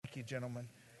you, gentlemen.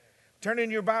 Turn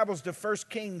in your Bibles to 1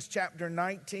 Kings chapter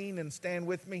 19 and stand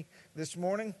with me this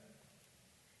morning.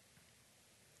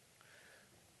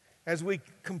 As we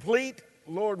complete,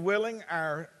 Lord willing,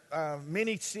 our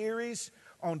mini-series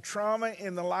on trauma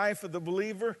in the life of the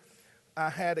believer, I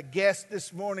had a guest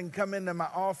this morning come into my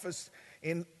office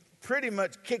and pretty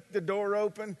much kicked the door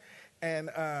open. And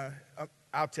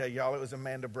I'll tell y'all, it was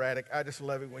Amanda Braddock. I just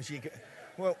love it when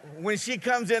she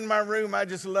comes in my room. I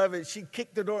just love it. She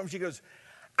kicked the door and she goes,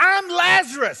 "I'm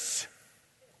Lazarus."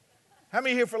 How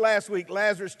many here for last week?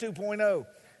 Lazarus 2.0.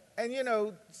 And you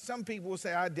know, some people will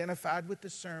say, I identified with the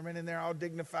sermon and they're all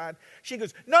dignified. She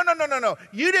goes, No.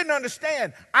 You didn't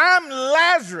understand. I'm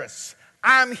Lazarus.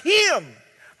 I'm him.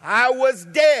 I was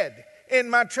dead in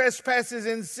my trespasses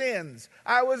and sins.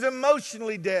 I was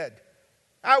emotionally dead.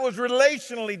 I was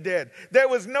relationally dead. There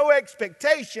was no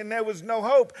expectation. There was no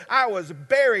hope. I was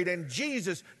buried, and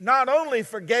Jesus not only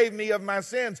forgave me of my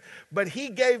sins, but he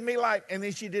gave me life. And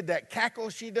then she did that cackle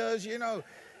she does, you know,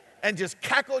 and just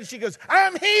cackled. She goes,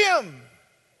 I'm him.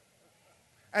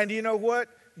 And you know what?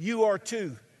 You are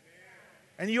too.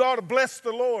 And you ought to bless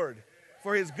the Lord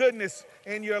for his goodness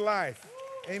in your life.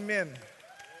 Amen.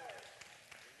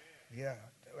 Yeah.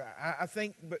 I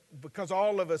think because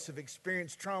all of us have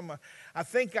experienced trauma, I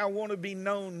think I want to be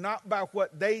known not by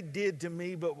what they did to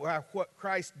me, but by what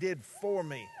Christ did for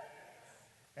me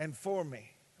and for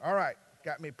me. All right,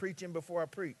 got me preaching before I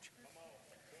preach.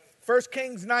 1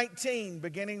 Kings 19,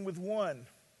 beginning with 1,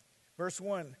 verse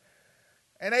 1.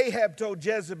 And Ahab told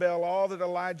Jezebel all that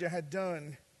Elijah had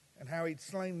done and how he'd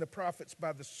slain the prophets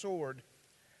by the sword.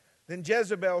 Then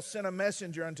Jezebel sent a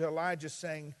messenger unto Elijah,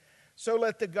 saying, So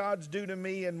let the gods do to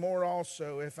me and more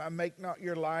also, if I make not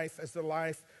your life as the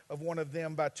life of one of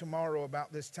them by tomorrow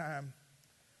about this time.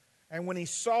 And when he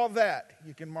saw that,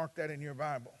 you can mark that in your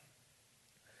Bible,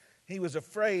 he was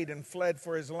afraid and fled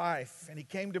for his life. And he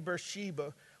came to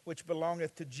Beersheba, which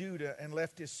belongeth to Judah, and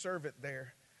left his servant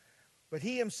there. But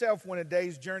he himself went a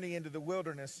day's journey into the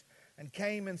wilderness, and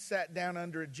came and sat down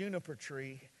under a juniper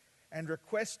tree, and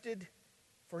requested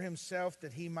for himself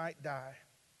that he might die.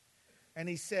 And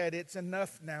he said, It's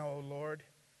enough now, O Lord.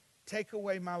 Take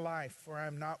away my life, for I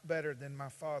am not better than my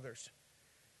fathers.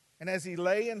 And as he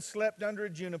lay and slept under a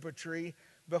juniper tree,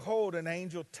 behold, an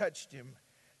angel touched him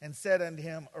and said unto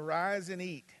him, Arise and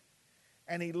eat.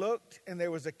 And he looked, and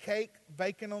there was a cake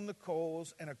baking on the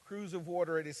coals, and a cruse of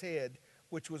water at his head,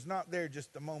 which was not there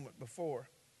just a moment before.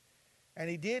 And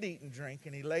he did eat and drink,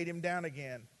 and he laid him down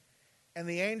again. And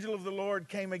the angel of the Lord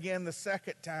came again the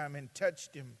second time and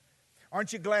touched him.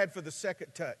 Aren't you glad for the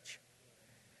second touch?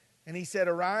 And he said,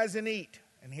 Arise and eat.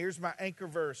 And here's my anchor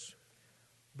verse.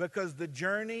 Because the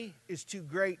journey is too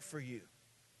great for you.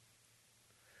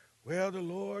 Well, the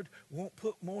Lord won't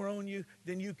put more on you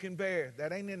than you can bear.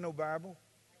 That ain't in no Bible.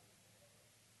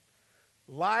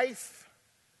 Life,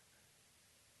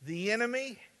 the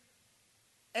enemy,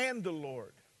 and the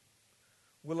Lord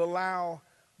will allow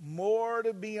more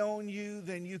to be on you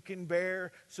than you can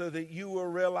bear, so that you will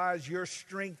realize your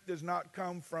strength does not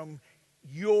come from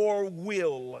your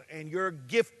will and your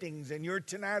giftings and your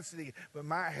tenacity, but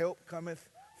my help cometh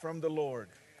from the Lord.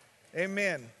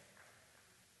 Amen.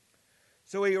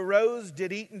 So he arose,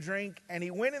 did eat and drink, and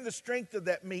he went in the strength of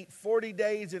that meat 40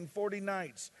 days and 40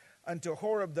 nights unto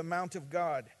Horeb, the mount of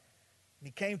God. And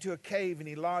he came to a cave, and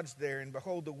he lodged there, and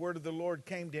behold, the word of the Lord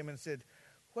came to him and said,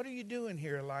 What are you doing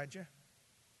here, Elijah?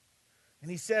 And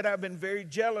he said, I've been very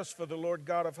jealous for the Lord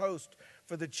God of hosts,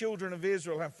 for the children of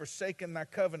Israel have forsaken thy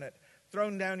covenant,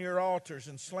 thrown down your altars,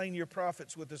 and slain your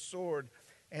prophets with the sword.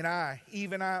 And I,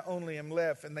 even I only, am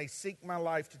left, and they seek my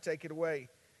life to take it away.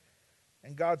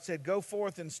 And God said, Go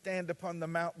forth and stand upon the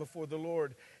mount before the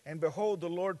Lord. And behold, the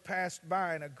Lord passed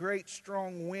by, and a great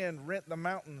strong wind rent the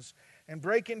mountains, and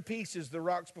brake in pieces the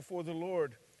rocks before the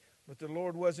Lord. But the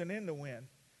Lord wasn't in the wind.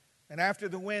 And after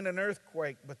the wind, an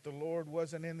earthquake, but the Lord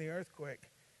wasn't in the earthquake.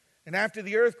 And after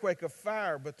the earthquake, a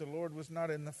fire, but the Lord was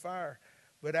not in the fire.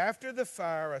 But after the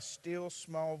fire, a still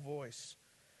small voice.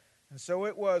 And so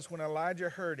it was, when Elijah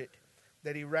heard it,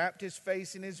 that he wrapped his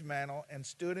face in his mantle and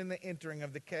stood in the entering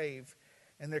of the cave.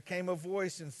 And there came a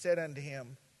voice and said unto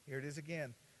him, here it is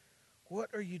again,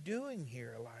 What are you doing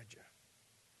here, Elijah?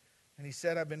 And he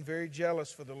said, I've been very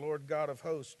jealous for the Lord God of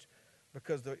hosts,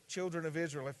 because the children of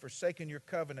Israel have forsaken your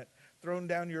covenant, thrown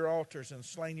down your altars, and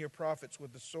slain your prophets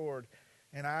with the sword.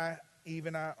 And I,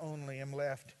 even I only, am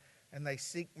left, and they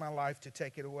seek my life to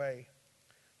take it away.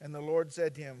 And the Lord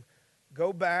said to him,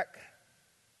 Go back,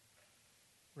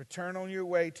 return on your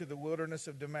way to the wilderness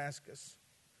of Damascus.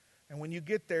 And when you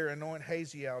get there, anoint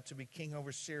Hazael to be king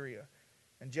over Syria.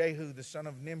 And Jehu, the son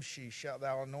of Nimshi, shalt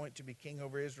thou anoint to be king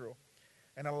over Israel.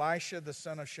 And Elisha the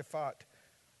son of Shaphat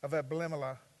of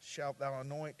Abimelech shalt thou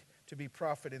anoint to be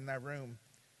prophet in thy room.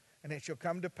 And it shall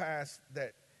come to pass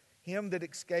that him that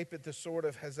escapeth the sword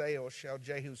of Hazael shall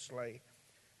Jehu slay,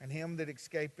 and him that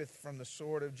escapeth from the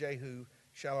sword of Jehu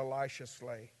shall Elisha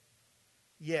slay.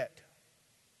 Yet,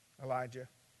 Elijah,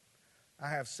 I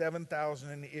have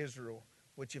 7,000 in Israel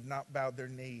which have not bowed their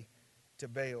knee to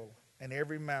Baal, and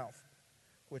every mouth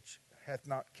which hath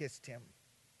not kissed him.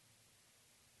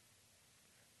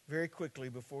 Very quickly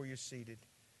before you're seated,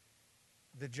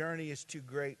 the journey is too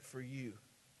great for you.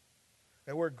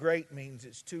 That word great means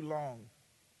it's too long.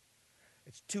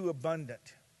 It's too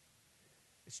abundant.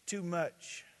 It's too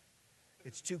much.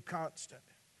 It's too constant.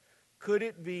 Could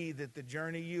it be that the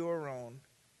journey you are on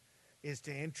is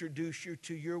to introduce you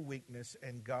to your weakness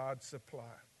and God's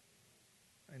supply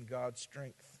and God's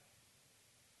strength?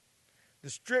 The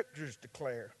Scriptures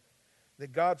declare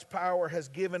that God's power has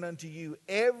given unto you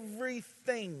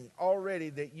everything already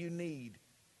that you need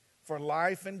for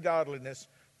life and godliness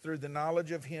through the knowledge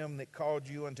of Him that called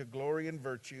you unto glory and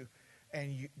virtue,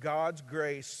 and God's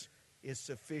grace is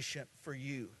sufficient for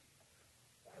you,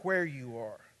 where you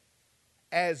are,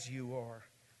 as you are,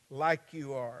 like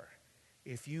you are.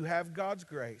 If you have God's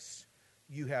grace,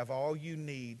 you have all you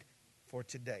need for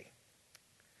today.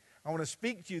 I want to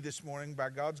speak to you this morning by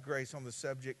God's grace on the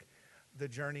subject, the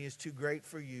journey is too great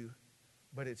for you,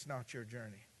 but it's not your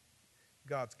journey.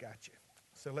 God's got you.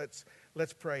 So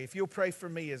let's pray. If you'll pray for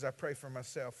me as I pray for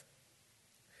myself.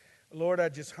 Lord, I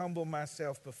just humble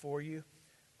myself before you.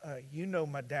 You know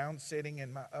my down sitting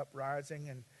and my uprising,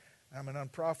 and I'm an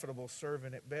unprofitable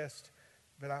servant at best.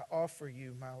 But I offer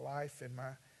you my life and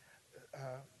my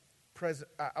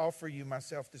I offer you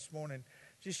myself this morning.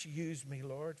 Just use me,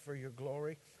 Lord, for your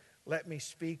glory. Let me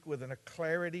speak with a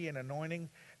clarity and anointing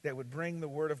that would bring the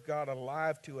Word of God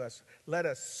alive to us. Let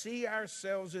us see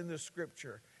ourselves in the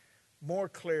Scripture more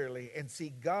clearly and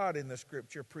see God in the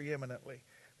Scripture preeminently,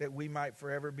 that we might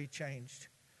forever be changed.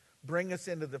 Bring us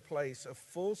into the place of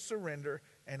full surrender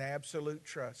and absolute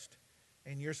trust.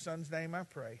 In your Son's name I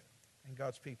pray. And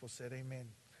God's people said amen.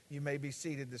 You may be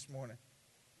seated this morning.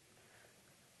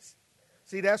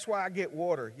 See, that's why I get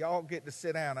water. Y'all get to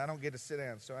sit down. I don't get to sit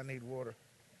down, so I need water.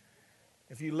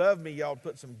 If you love me, y'all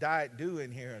put some Diet Dew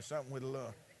in here or something with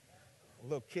a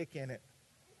little kick in it.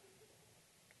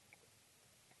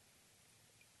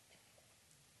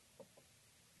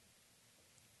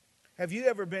 Have you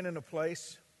ever been in a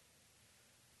place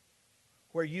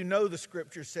where you know the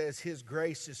Scripture says His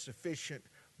grace is sufficient,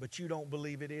 but you don't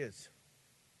believe it is?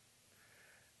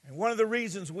 And one of the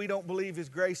reasons we don't believe His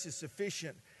grace is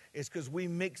sufficient is because we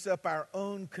mix up our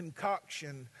own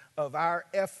concoction of our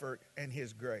effort and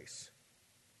His grace.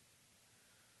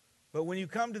 But when you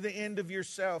come to the end of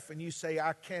yourself and you say,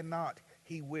 I cannot,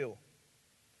 He will.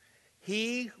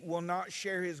 He will not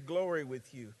share His glory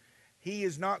with you. He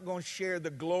is not going to share the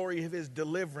glory of His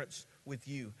deliverance with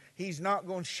you. He's not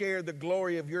going to share the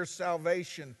glory of your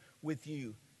salvation with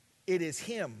you. It is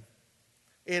Him.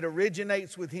 It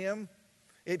originates with Him.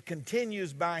 It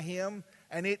continues by Him.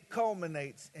 And it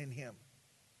culminates in Him.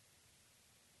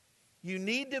 You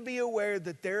need to be aware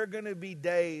that there are going to be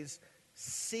days,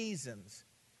 seasons,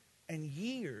 and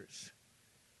years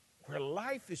where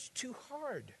life is too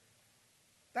hard.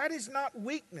 That is not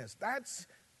weakness. That's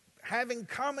having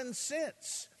common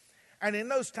sense. And in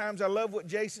those times, I love what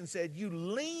Jason said, you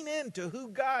lean into who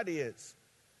God is.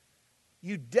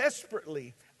 You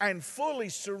desperately and fully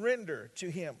surrender to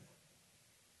Him.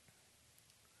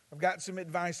 I've got some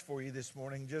advice for you this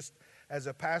morning, just as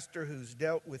a pastor who's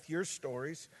dealt with your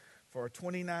stories for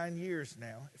 29 years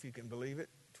now, if you can believe it,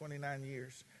 29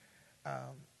 years.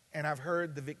 And I've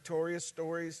heard the victorious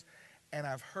stories, and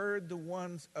I've heard the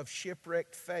ones of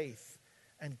shipwrecked faith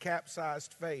and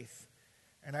capsized faith.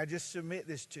 And I just submit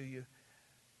this to you.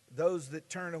 Those that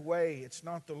turn away, it's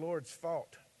not the Lord's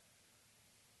fault.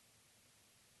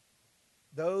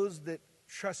 Those that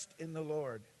trust in the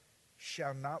Lord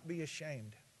shall not be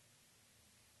ashamed,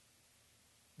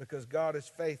 because God is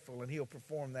faithful and He'll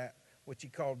perform that which He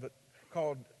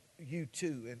called you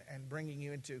to and bringing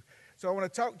you into. So I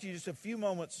want to talk to you just a few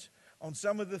moments on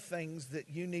some of the things that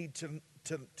you need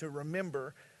to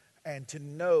remember and to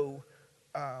know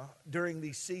during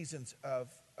these seasons of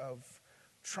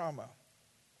trauma.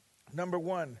 Number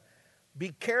one, be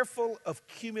careful of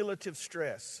cumulative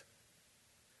stress.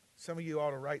 Some of you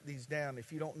ought to write these down.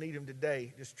 If you don't need them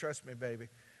today, just trust me, baby.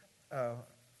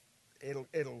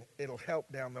 It'll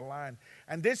help down the line.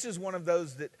 And this is one of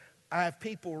those that I have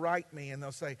people write me and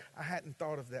they'll say, I hadn't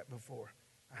thought of that before.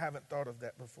 I haven't thought of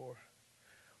that before.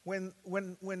 When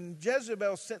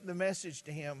Jezebel sent the message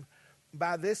to him,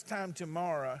 by this time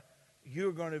tomorrow,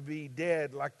 you're going to be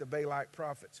dead like the Baalite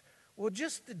prophets. Well,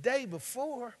 just the day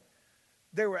before,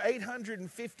 there were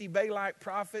 850 Baalite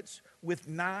prophets with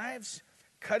knives,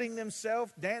 cutting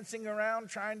themselves, dancing around,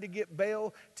 trying to get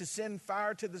Baal to send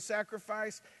fire to the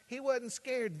sacrifice. He wasn't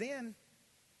scared then.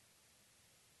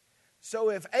 So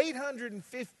if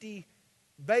 850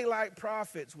 Baalite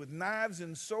prophets with knives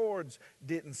and swords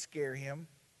didn't scare him,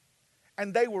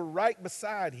 and they were right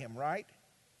beside him, right?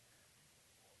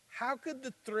 How could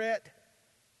the threat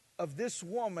of this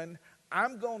woman,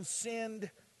 I'm going to send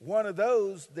one of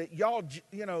those that y'all,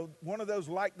 one of those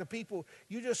like the people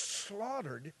you just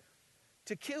slaughtered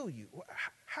to kill you,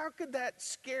 how could that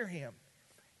scare him?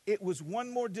 It was one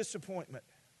more disappointment.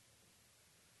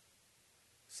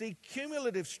 See,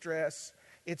 cumulative stress,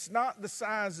 it's not the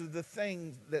size of the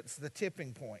thing that's the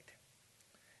tipping point.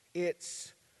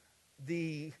 It's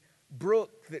the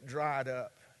brook that dried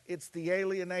up. It's the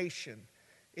alienation.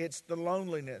 It's the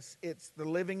loneliness. It's the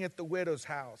living at the widow's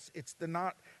house. It's the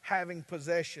not having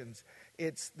possessions.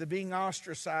 It's the being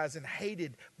ostracized and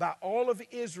hated by all of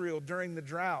Israel during the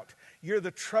drought. You're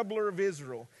the troubler of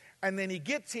Israel. And then he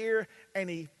gets here and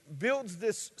he builds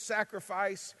this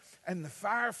sacrifice, and the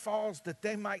fire falls that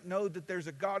they might know that there's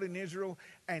a God in Israel.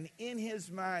 And in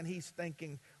his mind, he's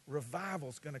thinking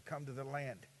revival's going to come to the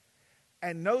land.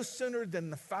 And no sooner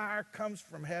than the fire comes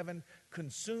from heaven,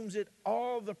 consumes it,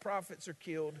 all the prophets are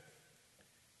killed.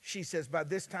 She says, by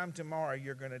this time tomorrow,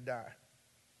 you're going to die.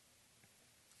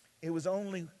 It was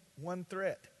only one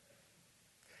threat.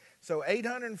 So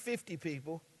 850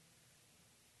 people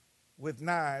with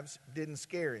knives didn't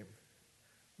scare him.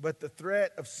 But the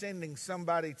threat of sending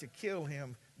somebody to kill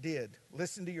him did.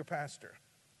 Listen to your pastor.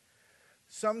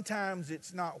 Sometimes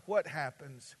it's not what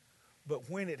happens, but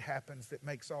when it happens that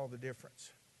makes all the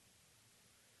difference.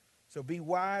 So be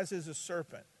wise as a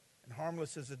serpent and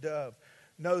harmless as a dove.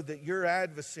 Know that your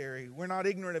adversary, we're not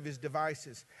ignorant of his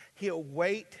devices. He'll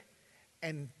wait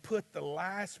and put the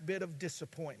last bit of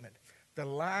disappointment, the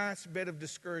last bit of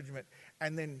discouragement,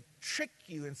 and then trick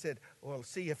you and said, well,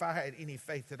 see, if I had any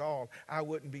faith at all, I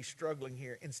wouldn't be struggling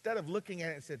here. Instead of looking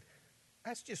at it and said,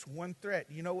 that's just one threat.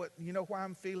 You know what? You know why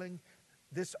I'm feeling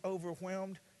this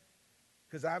overwhelmed?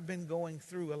 Because I've been going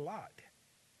through a lot.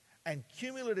 And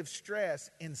cumulative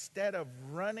stress, instead of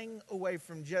running away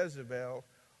from Jezebel,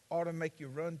 ought to make you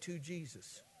run to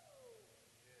Jesus.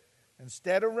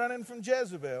 Instead of running from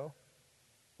Jezebel,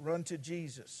 run to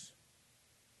Jesus.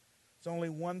 It's only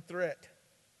one threat.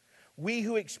 We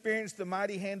who experience the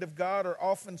mighty hand of God are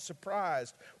often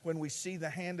surprised when we see the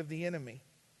hand of the enemy.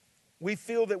 We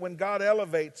feel that when God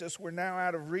elevates us, we're now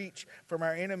out of reach from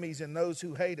our enemies and those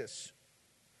who hate us.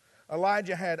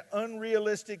 Elijah had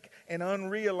unrealistic and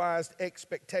unrealized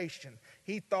expectation.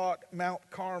 He thought Mount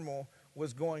Carmel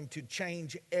was going to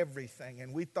change everything.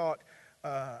 And we thought,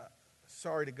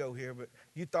 sorry to go here, but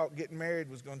you thought getting married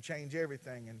was going to change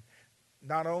everything. And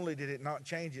not only did it not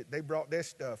change it, they brought their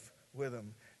stuff with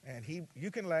them. And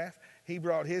you can laugh, he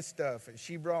brought his stuff and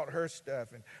she brought her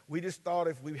stuff. And we just thought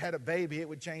if we had a baby, it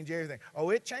would change everything. Oh,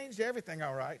 it changed everything,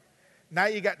 all right. Now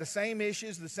you got the same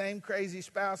issues, the same crazy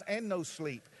spouse, and no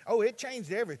sleep. Oh, it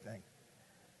changed everything.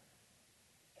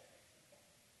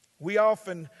 We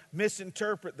often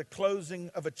misinterpret the closing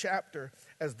of a chapter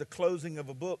as the closing of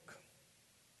a book.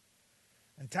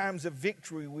 In times of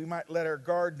victory, we might let our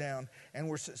guard down, and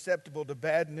we're susceptible to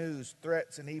bad news,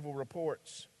 threats, and evil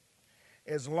reports.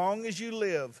 As long as you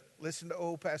live, listen to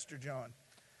old Pastor John,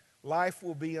 life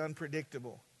will be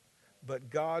unpredictable, but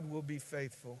God will be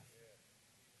faithful.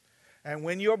 And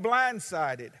when you're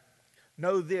blindsided,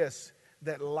 know this,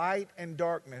 that light and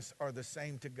darkness are the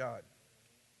same to God.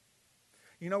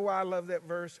 You know why I love that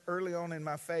verse? Early on in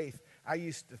my faith, I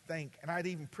used to think, and I'd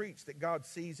even preach, that God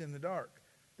sees in the dark.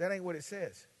 That ain't what it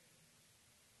says.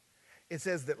 It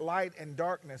says that light and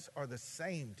darkness are the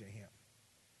same to him.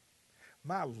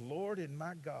 My Lord and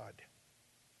my God.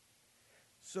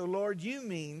 So, Lord, you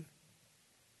mean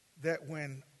that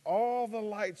when all the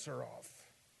lights are off,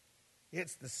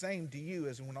 it's the same to you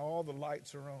as when all the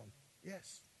lights are on.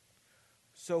 Yes.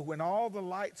 So when all the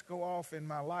lights go off in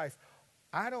my life,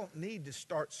 I don't need to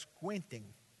start squinting.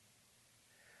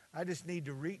 I just need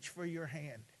to reach for your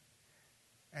hand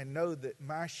and know that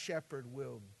my shepherd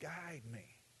will guide me.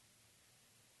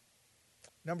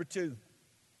 Number 2,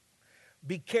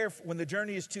 be careful when the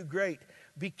journey is too great.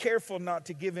 Be careful not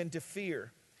to give in to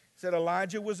fear. It said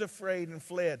Elijah was afraid and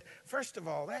fled. First of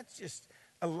all, that's just...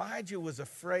 Elijah was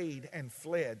afraid and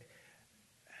fled.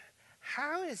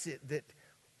 How is it that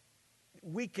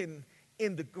we can,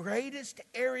 in the greatest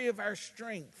area of our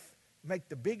strength, make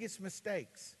the biggest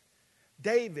mistakes?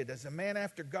 David is a man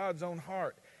after God's own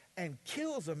heart and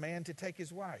kills a man to take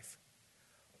his wife.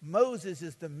 Moses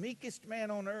is the meekest man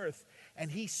on earth,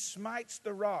 and he smites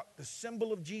the rock, the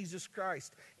symbol of Jesus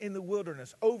Christ, in the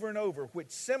wilderness over and over, which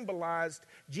symbolized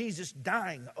Jesus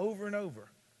dying over and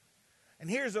over. And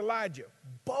here's Elijah,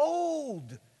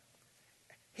 bold.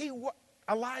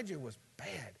 Elijah was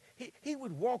bad. He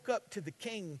would walk up to the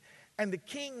king, and the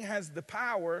king has the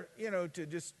power,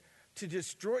 to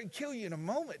destroy, kill you in a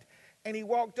moment. And he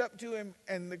walked up to him,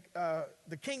 and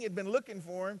the king had been looking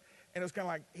for him, and it was kind of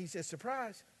like, he says,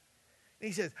 surprise. And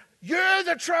he says, you're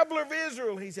the troubler of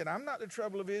Israel. He said, I'm not the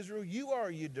trouble of Israel. You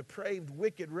are, you depraved,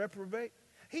 wicked reprobate.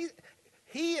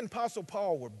 He and Apostle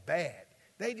Paul were bad.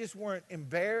 They just weren't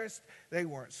embarrassed. They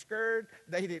weren't scared.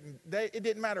 It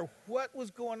didn't matter what was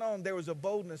going on. There was a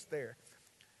boldness there.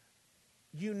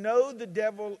 You know the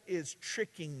devil is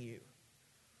tricking you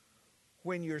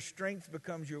when your strength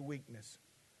becomes your weakness.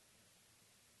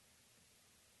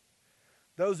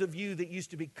 Those of you that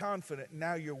used to be confident,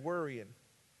 now you're worrying.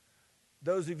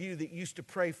 Those of you that used to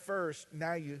pray first,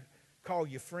 now you call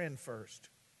your friend first.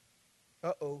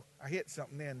 Uh-oh, I hit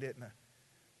something then, didn't I?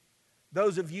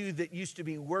 Those of you that used to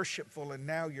be worshipful and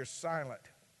now you're silent.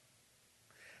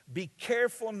 Be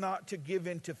careful not to give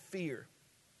in to fear.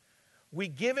 We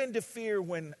give in to fear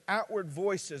when outward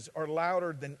voices are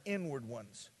louder than inward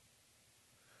ones.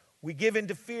 We give in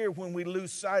to fear when we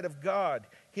lose sight of God,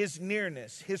 His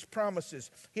nearness, His promises,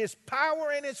 His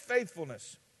power and His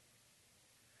faithfulness.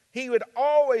 He had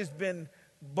always been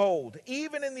bold.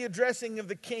 Even in the addressing of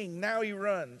the king, now he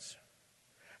runs.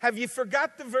 Have you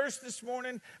forgot the verse this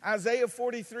morning? Isaiah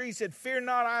 43 said, fear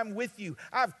not, I am with you.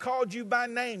 I've called you by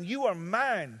name. You are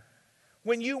mine.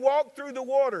 When you walk through the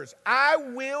waters, I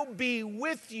will be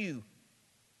with you.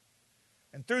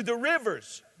 And through the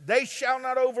rivers, they shall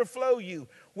not overflow you.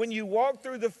 When you walk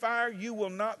through the fire, you will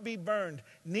not be burned.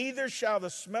 Neither shall the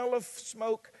smell of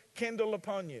smoke kindle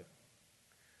upon you.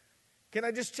 Can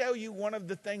I just tell you one of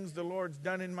the things the Lord's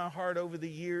done in my heart over the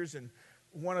years, and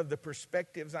one of the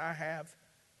perspectives I have?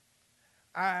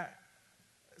 I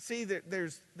see that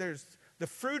there's the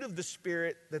fruit of the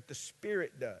Spirit that the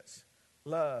Spirit does.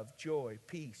 Love, joy,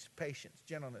 peace, patience,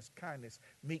 gentleness, kindness,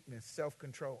 meekness,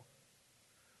 self-control.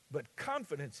 But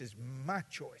confidence is my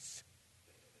choice.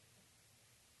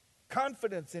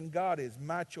 Confidence in God is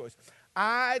my choice.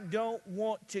 I don't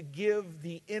want to give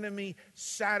the enemy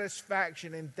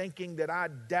satisfaction in thinking that I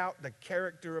doubt the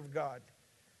character of God.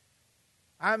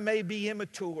 I may be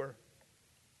immature,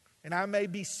 and I may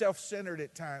be self-centered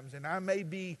at times, and I may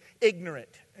be ignorant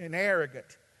and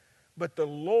arrogant. But the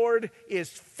Lord is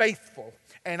faithful,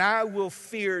 and I will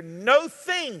fear no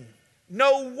thing,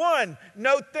 no one,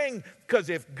 no thing. Because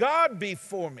if God be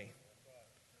for me,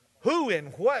 who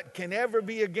and what can ever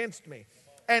be against me?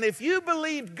 And if you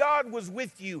believed God was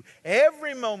with you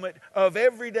every moment of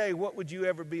every day, what would you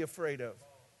ever be afraid of?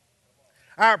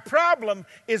 Our problem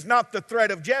is not the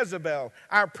threat of Jezebel.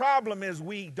 Our problem is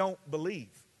we don't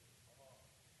believe.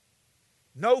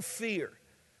 No fear.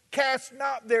 Cast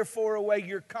not therefore away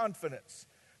your confidence,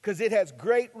 because it has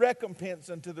great recompense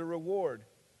unto the reward.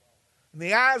 And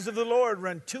the eyes of the Lord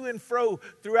run to and fro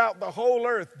throughout the whole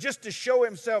earth, just to show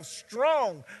Himself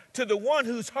strong to the one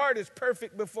whose heart is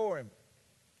perfect before Him.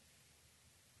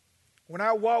 When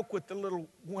I walk with the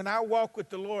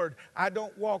Lord, I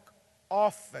don't walk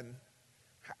often.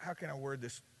 How can I word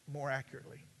this more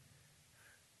accurately?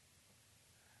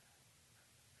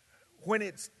 When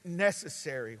it's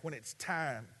necessary, when it's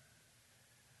time.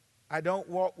 I don't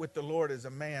walk with the Lord as a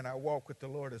man. I walk with the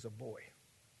Lord as a boy.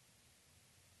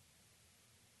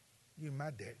 You're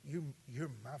my dad.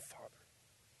 You're my father.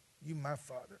 You're my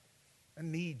father. I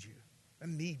need you. I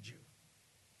need you.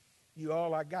 You're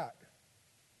all I got.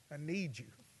 I need you.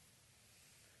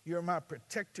 You're my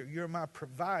protector. You're my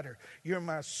provider. You're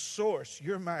my source.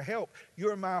 You're my help.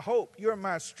 You're my hope. You're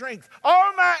my strength.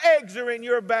 All my eggs are in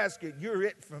your basket. You're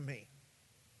it for me.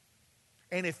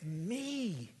 And if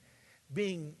me,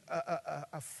 being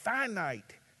a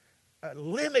finite,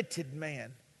 limited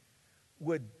man,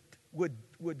 would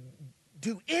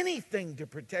do anything to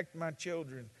protect my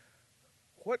children,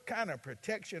 what kind of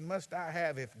protection must I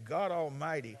have if God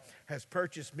Almighty has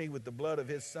purchased me with the blood of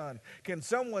His Son? Can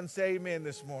someone say amen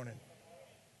this morning?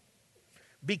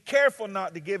 Be careful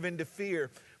not to give in to fear,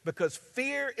 because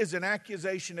fear is an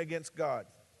accusation against God.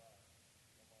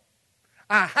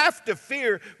 I have to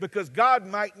fear because God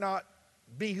might not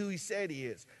be who He said He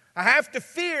is. I have to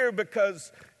fear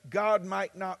because God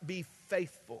might not be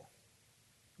faithful.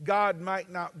 God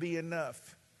might not be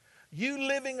enough. You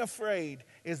living afraid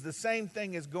is the same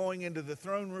thing as going into the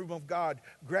throne room of God,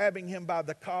 grabbing Him by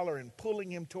the collar and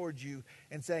pulling Him towards you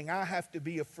and saying, I have to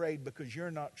be afraid because you're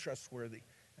not trustworthy,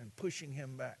 and pushing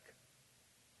Him back.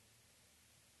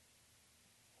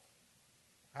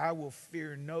 I will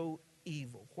fear no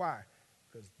evil. Why?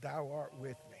 Because thou art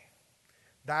with me.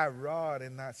 Thy rod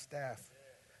and thy staff,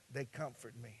 they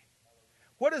comfort me.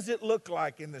 What does it look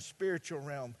like in the spiritual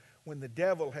realm when the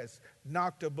devil has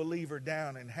knocked a believer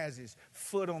down and has his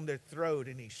foot on their throat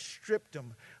and he's stripped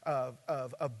them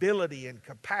of ability and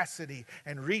capacity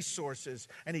and resources,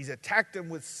 and he's attacked them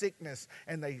with sickness,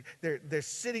 and they're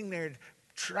sitting there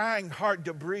trying hard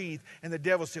to breathe, and the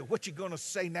devil said, what you going to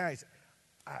say now? He said,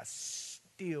 I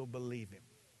still believe him.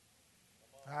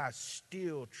 I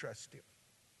still trust him.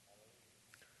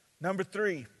 Number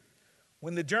 3,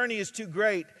 when the journey is too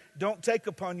great, don't take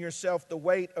upon yourself the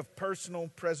weight of personal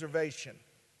preservation.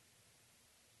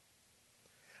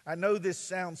 I know this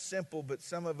sounds simple, but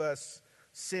some of us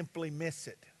simply miss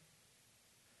it.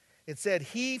 It said,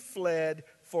 he fled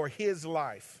for his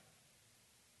life.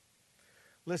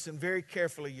 Listen very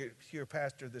carefully, your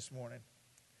pastor this morning.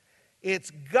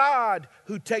 It's God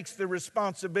who takes the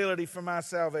responsibility for my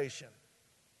salvation.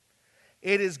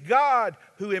 It is God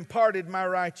who imparted my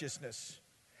righteousness.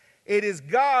 It is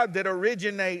God that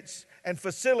originates and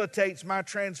facilitates my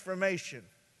transformation.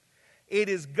 It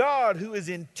is God who is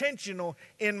intentional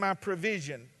in my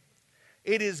provision.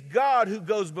 It is God who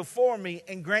goes before me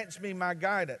and grants me my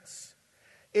guidance.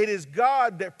 It is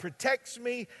God that protects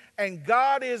me, and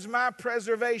God is my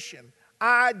preservation.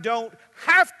 I don't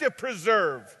have to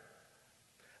preserve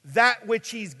that which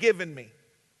he's given me.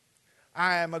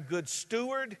 I am a good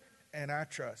steward, and I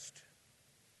trust.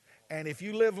 And if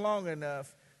you live long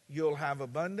enough, you'll have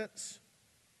abundance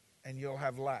and you'll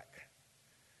have lack.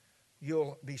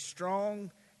 You'll be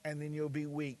strong and then you'll be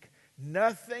weak.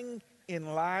 Nothing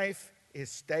in life is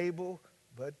stable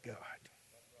but God.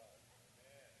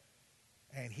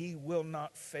 And he will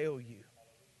not fail you.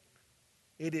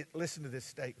 Listen to this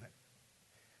statement.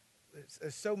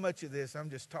 There's so much of this, I'm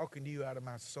just talking to you out of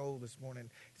my soul this morning.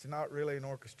 It's not really an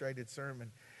orchestrated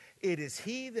sermon. It is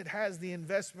he that has the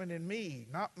investment in me,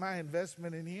 not my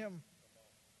investment in him.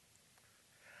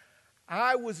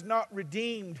 I was not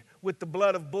redeemed with the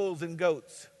blood of bulls and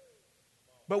goats,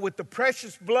 but with the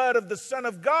precious blood of the Son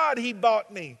of God, he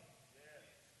bought me.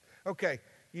 Okay,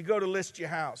 you go to list your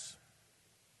house.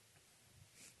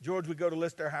 George would go to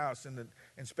list our house, and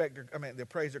the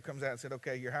appraiser comes out and said,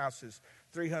 okay, your house is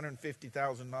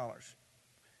 $350,000.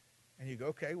 And you go,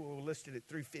 okay, well, we'll list it at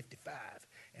 $355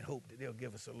 and hope that they'll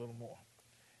give us a little more.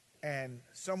 And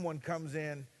someone comes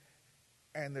in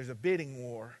and there's a bidding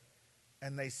war,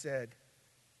 and they said,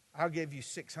 I'll give you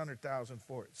 $600,000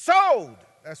 for it. Sold!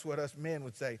 That's what us men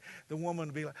would say. The woman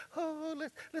would be like, oh,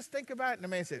 let's think about it. And the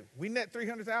man said, we net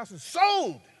 $300,000.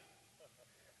 Sold!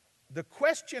 The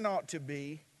question ought to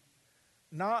be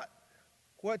not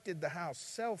what did the house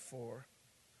sell for,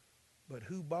 but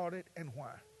who bought it and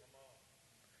why.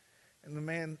 And the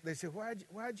man, they said,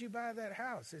 why'd you buy that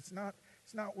house? It's not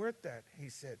worth that. He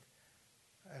said,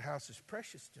 that house is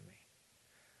precious to me.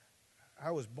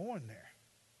 I was born there.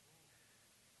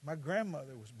 My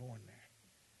grandmother was born there.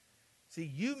 See,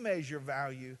 you measure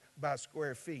value by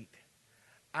square feet.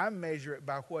 I measure it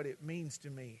by what it means to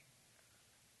me.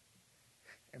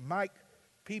 And Mike,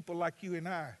 people like you and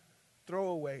I,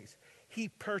 throwaways, he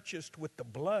purchased with the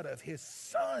blood of his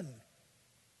son.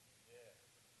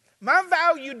 My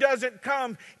value doesn't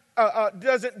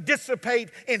dissipate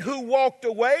in who walked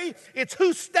away. It's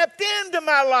who stepped into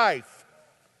my life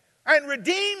and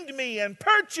redeemed me and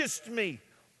purchased me.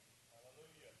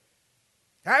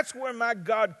 That's where my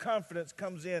God confidence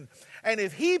comes in. And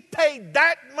if he paid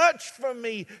that much for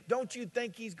me, don't you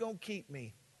think he's going to keep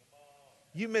me?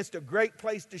 You missed a great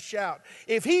place to shout.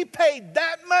 If he paid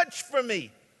that much for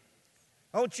me,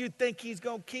 don't you think he's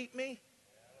going to keep me?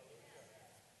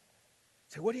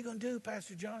 Say, what are you going to do,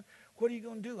 Pastor John? What are you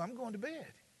going to do? I'm going to bed.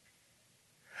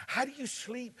 How do you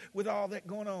sleep with all that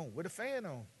going on? With a fan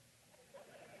on.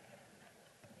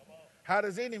 How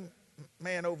does any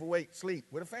man overweight sleep?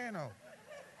 With a fan on.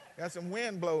 Got some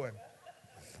wind blowing.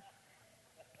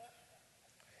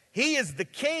 He is the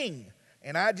king,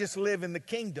 and I just live in the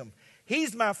kingdom.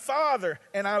 He's my father,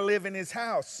 and I live in his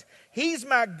house. He's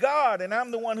my God, and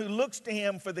I'm the one who looks to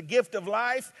him for the gift of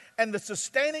life and the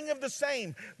sustaining of the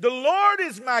same. The Lord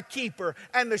is my keeper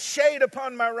and the shade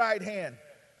upon my right hand.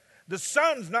 The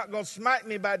sun's not going to smite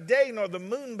me by day, nor the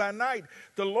moon by night.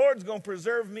 The Lord's going to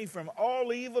preserve me from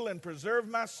all evil and preserve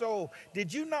my soul.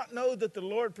 Did you not know that the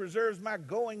Lord preserves my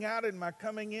going out and my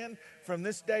coming in from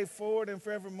this day forward and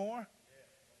forevermore?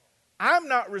 I'm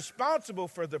not responsible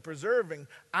for the preserving.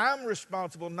 I'm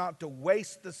responsible not to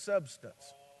waste the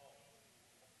substance.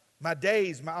 My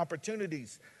days, my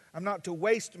opportunities. I'm not to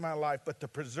waste my life, but the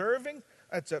preserving,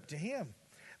 that's up to him.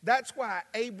 That's why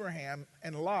Abraham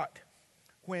and Lot,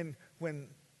 when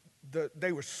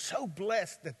they were so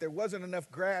blessed that there wasn't enough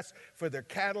grass for their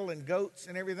cattle and goats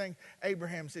and everything.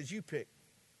 Abraham says, you pick.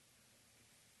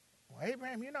 Well,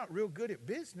 Abraham, you're not real good at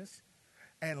business.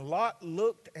 And Lot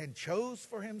looked and chose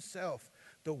for himself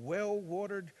the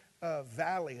well-watered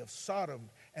valley of Sodom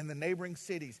and the neighboring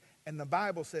cities. And the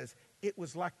Bible says it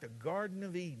was like the Garden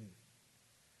of Eden.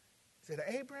 He said,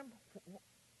 Abraham,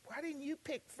 why didn't you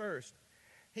pick first?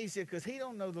 He said, because he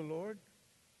don't know the Lord.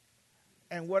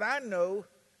 And what I know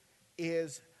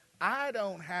is I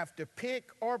don't have to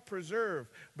pick or preserve,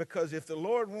 because if the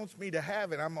Lord wants me to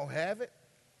have it, I'm going to have it.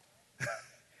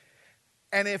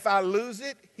 And if I lose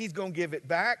it, he's going to give it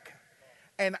back.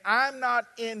 And I'm not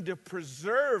into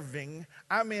preserving,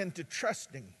 I'm into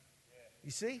trusting.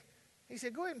 You see? He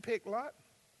said, go ahead and pick, Lot.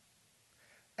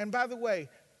 And by the way,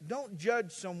 don't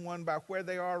judge someone by where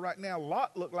they are right now.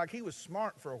 Lot looked like he was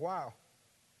smart for a while.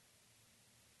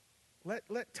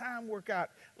 Let time work out.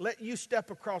 Let you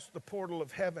step across the portal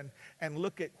of heaven and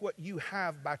look at what you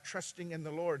have by trusting in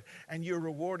the Lord. And you're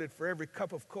rewarded for every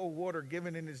cup of cold water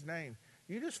given in his name.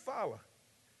 You just follow.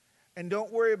 And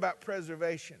don't worry about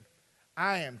preservation.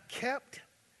 I am kept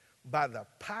by the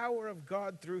power of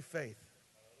God through faith.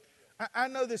 I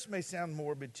know this may sound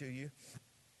morbid to you,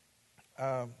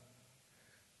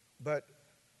 but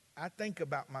I think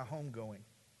about my homegoing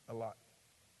a lot.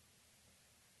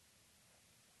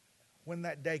 When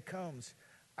that day comes,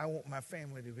 I want my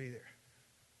family to be there.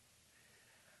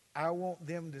 I want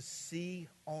them to see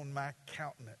on my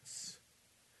countenance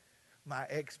my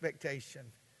expectation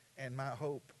and my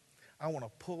hope. I want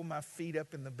to pull my feet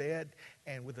up in the bed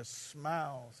and with a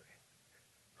smile say,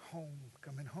 home,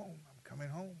 coming home, I'm coming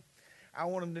home. I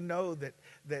want them to know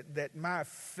that my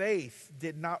faith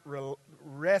did not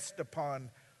rest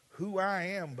upon who I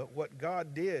am, but what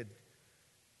God did.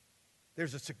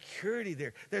 There's a security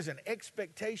there. There's an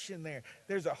expectation there.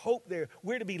 There's a hope there.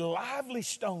 We're to be lively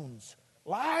stones,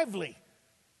 lively,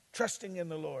 trusting in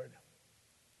the Lord.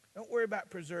 Don't worry about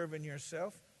preserving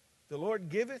yourself. The Lord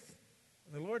giveth,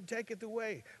 and the Lord taketh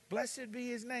away. Blessed be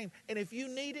his name. And if you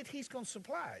need it, he's going to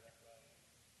supply it.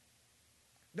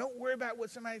 Don't worry about what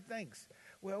somebody thinks.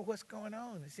 Well, what's going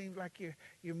on? It seems like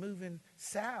you're moving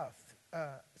south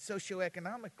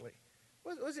socioeconomically.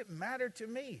 What does it matter to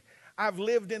me? I've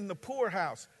lived in the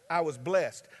poorhouse. I was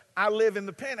blessed. I live in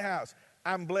the penthouse.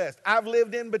 I'm blessed. I've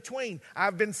lived in between.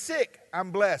 I've been sick.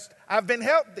 I'm blessed. I've been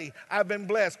healthy. I've been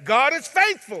blessed. God is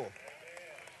faithful.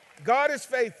 God is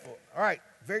faithful. All right,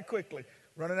 very quickly.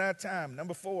 Running out of time.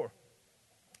 Number 4.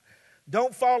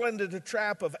 Don't fall into the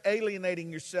trap of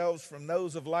alienating yourselves from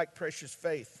those of like precious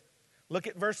faith. Look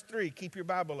at verse 3. Keep your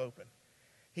Bible open.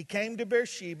 He came to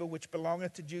Beersheba, which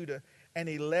belongeth to Judah, and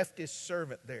he left his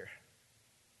servant there.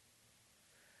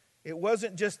 It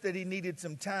wasn't just that he needed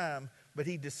some time, but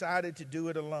he decided to do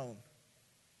it alone.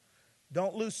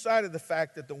 Don't lose sight of the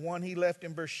fact that the one he left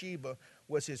in Beersheba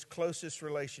was his closest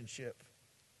relationship.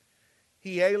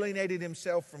 He alienated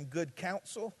himself from good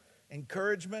counsel,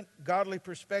 encouragement, godly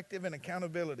perspective, and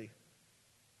accountability.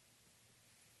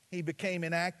 He became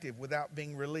inactive without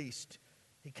being released.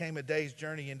 He came a day's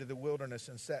journey into the wilderness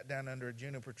and sat down under a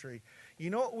juniper tree.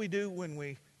 You know what we do when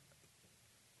we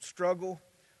struggle,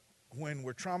 when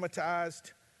we're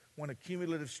traumatized, when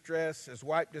accumulative stress has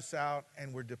wiped us out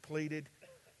and we're depleted?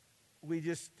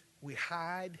 We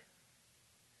hide,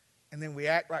 and then we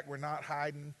act like we're not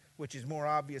hiding, which is more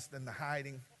obvious than the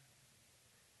hiding.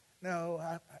 No,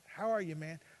 how are you,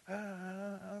 man?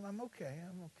 I'm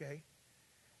okay.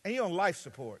 And you're on life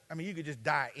support. I mean, you could just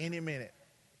die any minute.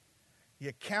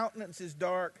 Your countenance is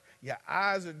dark. Your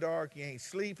eyes are dark. You ain't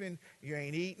sleeping. You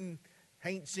ain't eating.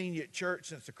 Ain't seen you at church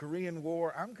since the Korean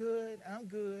War. I'm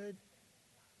good.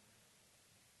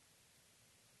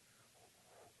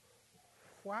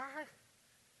 Why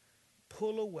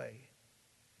pull away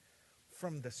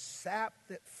from the sap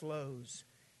that flows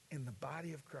in the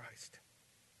body of Christ?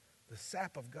 The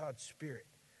sap of God's Spirit.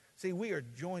 See, we are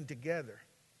joined together.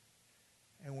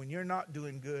 And when you're not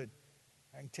doing good,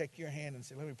 I can take your hand and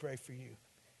say, let me pray for you.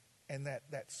 And that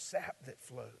sap that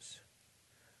flows.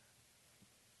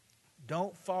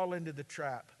 Don't fall into the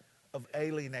trap of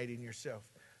alienating yourself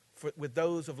with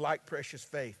those of like precious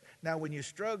faith. Now, when you're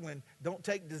struggling, don't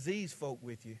take diseased folk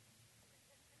with you.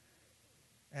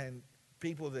 And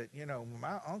people that,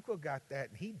 my uncle got that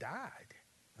and he died.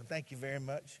 Well, thank you very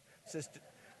much,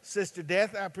 Sister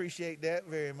Death. I appreciate that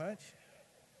very much.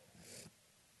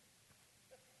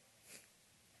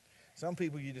 Some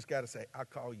people you just got to say, I'll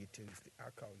call you Tuesday.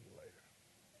 I'll call you later.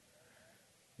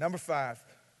 Number 5,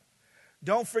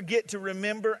 don't forget to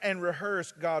remember and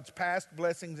rehearse God's past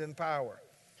blessings and power.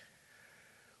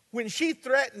 When she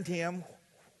threatened him,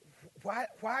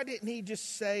 why didn't he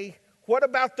just say, what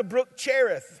about the brook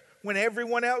Cherith when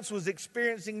everyone else was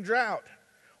experiencing drought?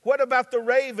 What about the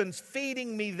ravens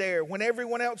feeding me there when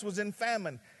everyone else was in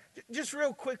famine? Just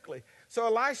real quickly. So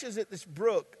Elisha's at this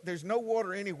brook. There's no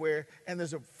water anywhere, and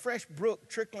there's a fresh brook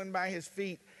trickling by his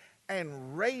feet,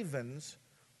 and ravens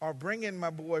are bringing my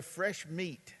boy fresh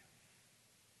meat.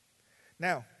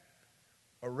 Now,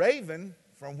 a raven,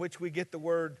 from which we get the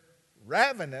word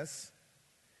ravenous,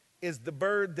 is the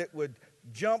bird that would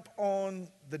jump on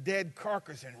the dead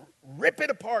carcass and rip it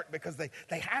apart because they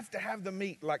have to have the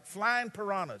meat, like flying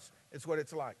piranhas. It's what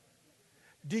it's like.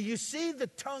 Do you see the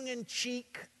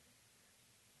tongue-in-cheek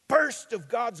burst of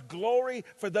God's glory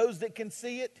for those that can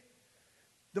see it?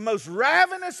 The most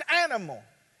ravenous animal.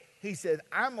 He said,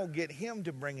 I'm going to get him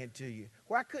to bring it to you.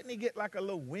 Why couldn't he get like a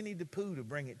little Winnie the Pooh to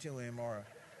bring it to him, or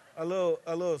a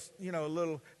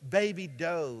little baby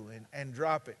doe and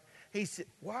drop it? He said,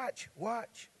 watch.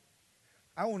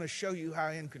 I want to show you how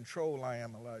in control I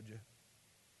am, Elijah.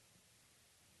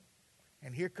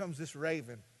 And here comes this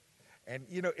raven. And,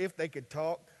 if they could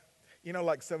talk,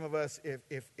 like some of us,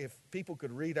 if people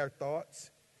could read our thoughts,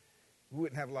 we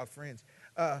wouldn't have a lot of friends.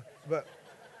 But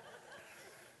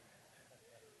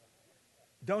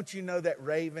don't you know that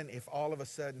raven, if all of a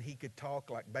sudden he could talk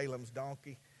like Balaam's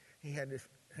donkey, he had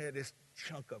this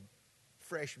chunk of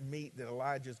fresh meat that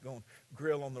Elijah's going to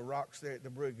grill on the rocks there at the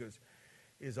brook. He goes,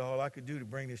 is all I could do to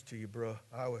bring this to you, bro.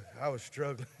 I was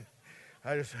struggling.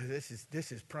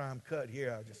 This is prime cut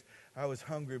here. I was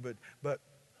hungry, but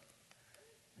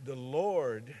the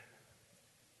Lord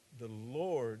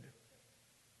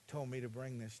told me to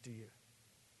bring this to you.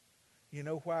 You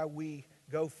know why we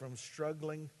go from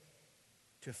struggling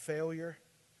to failure?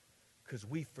 Because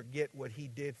we forget what he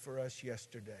did for us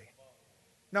yesterday.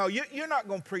 No, you're not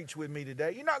going to preach with me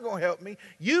today. You're not going to help me.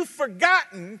 You've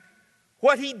forgotten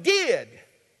what he did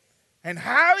and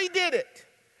how he did it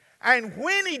and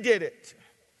when he did it.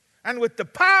 And with the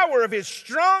power of his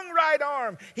strong right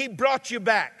arm, he brought you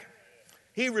back.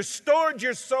 He restored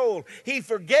your soul. He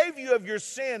forgave you of your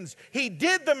sins. He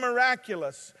did the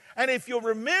miraculous. And if you'll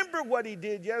remember what he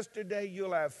did yesterday,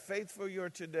 you'll have faith for your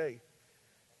today.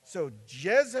 So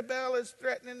Jezebel is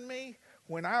threatening me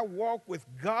when I walk with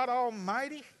God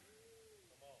Almighty.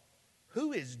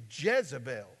 Who is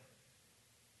Jezebel?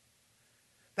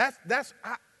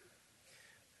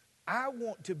 I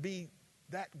want to be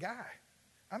that guy.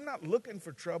 I'm not looking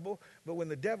for trouble, but when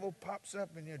the devil pops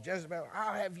up and Jezebel,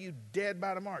 I'll have you dead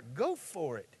by tomorrow. Go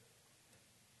for it.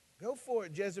 Go for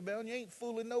it, Jezebel. And you ain't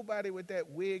fooling nobody with that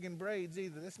wig and braids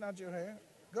either. That's not your hair.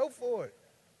 Go for it.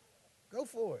 Go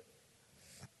for it.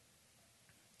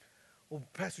 Well,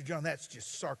 Pastor John, that's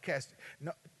just sarcastic.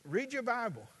 No, read your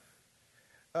Bible.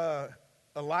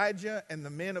 Elijah and the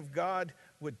men of God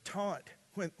would taunt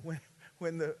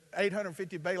when the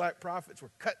 850 Baalite prophets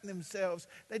were cutting themselves.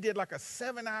 They did like a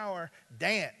 7-hour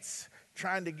dance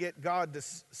trying to get God to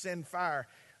send fire.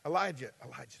 Elijah's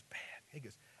bad. He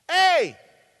goes, hey,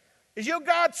 is your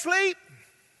God asleep?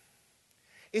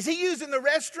 Is he using the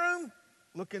restroom?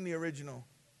 Look in the original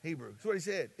Hebrew. That's what he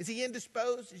said. Is he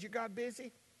indisposed? Is your God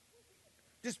busy?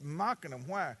 Just mocking him.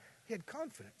 Why? He had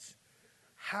confidence.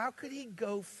 How could he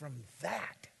go from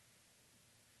that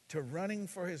to running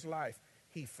for his life?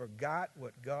 He forgot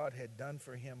what God had done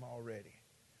for him already.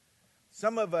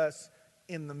 Some of us,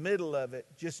 in the middle of it,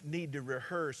 just need to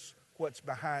rehearse what's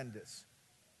behind us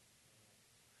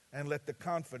and let the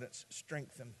confidence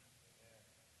strengthen.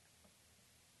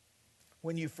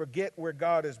 When you forget where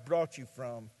God has brought you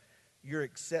from, you're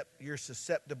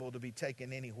susceptible to be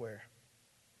taken anywhere.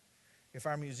 If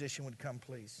our musician would come,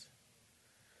 please.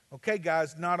 Okay,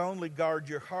 guys, not only guard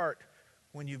your heart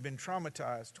when you've been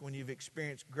traumatized, when you've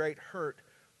experienced great hurt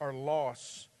or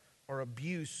loss or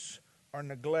abuse or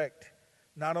neglect.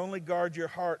 Not only guard your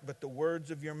heart, but the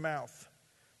words of your mouth.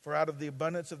 For out of the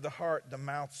abundance of the heart, the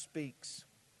mouth speaks.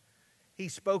 He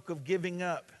spoke of giving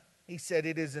up. He said,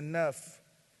 it is enough.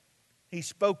 He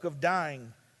spoke of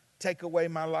dying. Take away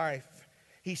my life.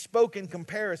 He spoke in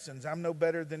comparisons. I'm no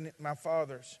better than my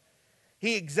fathers.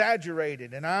 He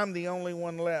exaggerated, and I'm the only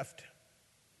one left.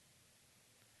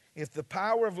 If the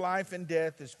power of life and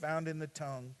death is found in the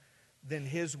tongue, then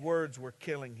his words were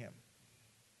killing him.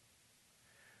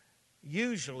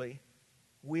 Usually,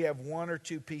 we have one or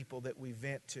two people that we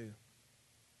vent to.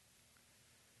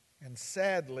 And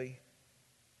sadly,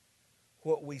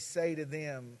 what we say to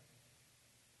them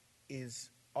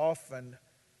is often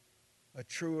a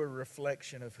truer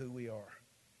reflection of who we are.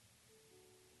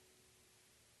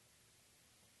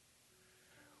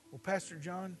 Well, Pastor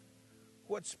John,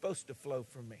 what's supposed to flow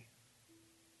from me?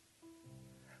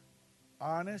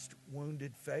 Honest,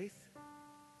 wounded faith?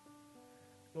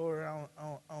 Lord, I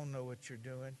don't know what you're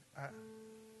doing.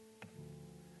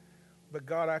 But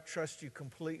God, I trust you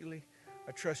completely.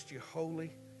 I trust you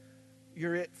wholly.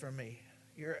 You're it for me.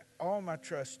 All my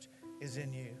trust is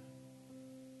in you.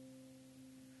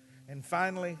 And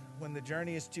finally, when the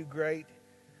journey is too great,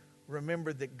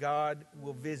 remember that God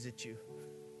will visit you.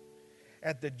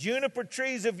 At the juniper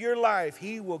trees of your life,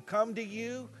 He will come to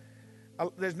you.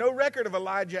 There's no record of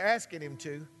Elijah asking Him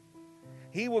to.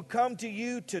 He will come to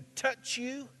you to touch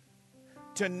you,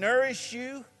 to nourish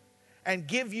you, and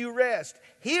give you rest.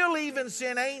 He'll even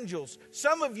send angels.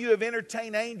 Some of you have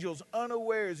entertained angels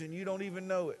unawares and you don't even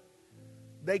know it.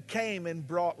 They came and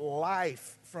brought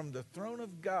life from the throne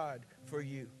of God for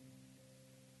you.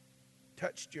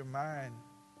 Touched your mind,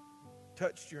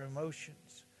 touched your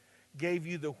emotions, gave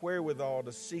you the wherewithal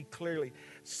to see clearly.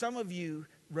 Some of you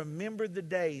remember the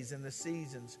days and the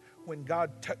seasons when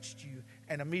God touched you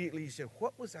and immediately you said,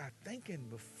 what was I thinking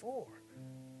before?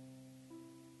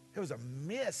 There was a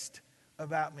mist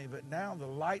about me, but now the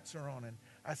lights are on and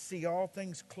I see all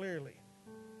things clearly.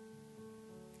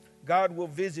 God will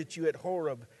visit you at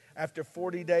Horeb after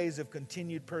 40 days of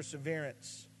continued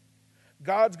perseverance.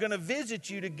 God's going to visit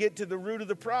you to get to the root of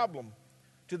the problem,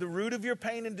 to the root of your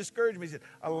pain and discouragement. He said,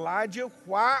 Elijah,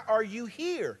 why are you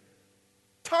here?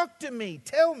 Talk to me.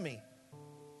 Tell me.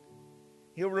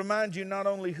 He'll remind you not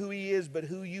only who He is, but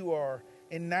who you are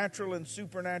in natural and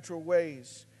supernatural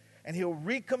ways. And He'll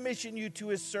recommission you to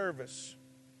His service.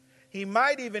 He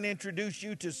might even introduce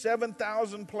you to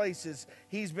 7,000 places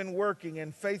He's been working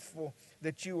and faithful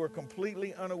that you are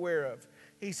completely unaware of.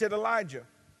 He said, Elijah,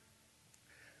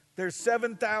 there's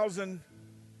 7,000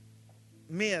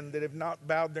 men that have not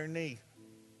bowed their knee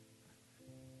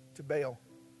to Baal.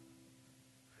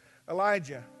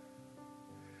 Elijah,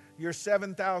 you're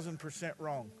 7,000%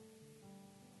 wrong.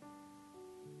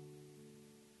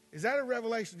 Is that a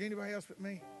revelation to anybody else but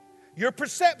me? Your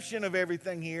perception of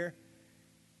everything here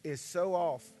is so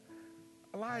off.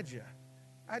 Elijah,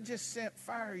 I just sent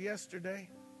fire yesterday,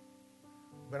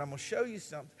 but I'm going to show you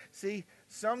something. See,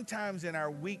 sometimes in our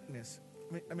weakness,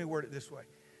 let me word it this way.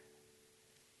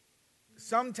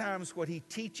 Sometimes what He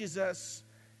teaches us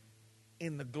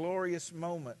in the glorious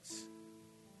moments,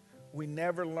 we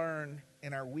never learn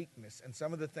in our weakness. And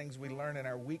some of the things we learn in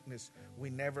our weakness, we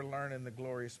never learn in the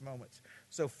glorious moments.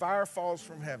 So fire falls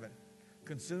from heaven,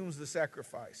 consumes the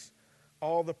sacrifice.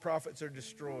 All the prophets are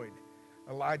destroyed.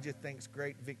 Elijah thinks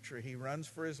great victory. He runs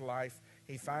for his life.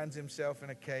 He finds himself in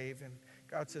a cave. And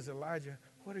God says, Elijah,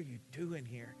 what are you doing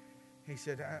here? He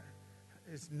said,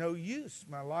 it's no use.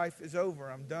 My life is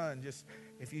over. I'm done. Just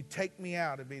if you take me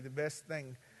out, it'd be the best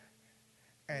thing.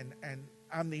 And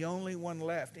I'm the only one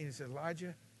left. And he said,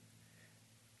 Elijah,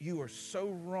 you are so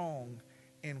wrong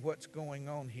in what's going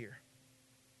on here.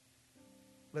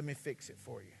 Let me fix it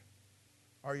for you.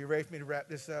 Are you ready for me to wrap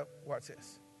this up? Watch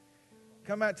this.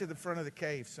 Come out to the front of the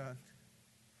cave, son.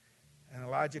 And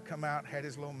Elijah come out, had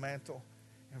his little mantle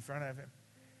in front of him.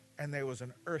 And there was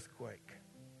an earthquake.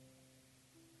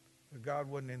 But God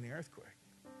wasn't in the earthquake.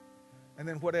 And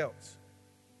then what else?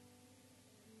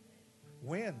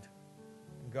 Wind.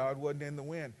 And God wasn't in the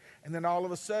wind. And then all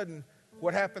of a sudden,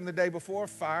 what happened the day before?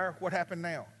 Fire. What happened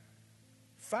now?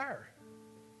 Fire.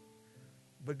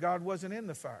 But God wasn't in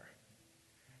the fire.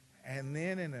 And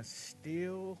then in a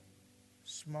still,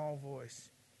 small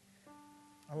voice,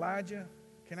 Elijah,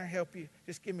 can I help you?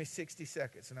 Just give me 60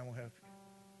 seconds and I will help you.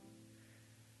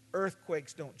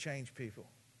 Earthquakes don't change people.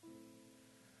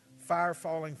 Fire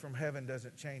falling from heaven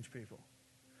doesn't change people.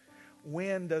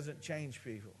 Wind doesn't change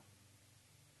people.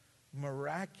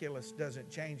 Miraculous doesn't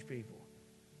change people.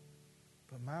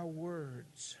 But my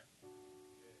words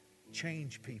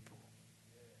change people.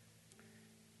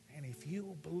 And if you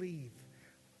will believe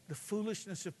the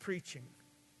foolishness of preaching,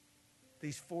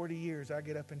 these 40 years, I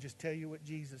get up and just tell you what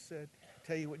Jesus said.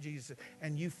 Tell you what Jesus said.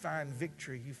 And you find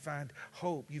victory. You find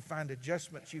hope. You find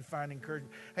adjustments. You find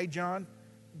encouragement. Hey, John,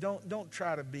 don't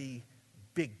try to be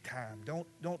big time.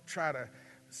 Don't try to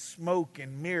smoke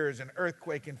and mirrors and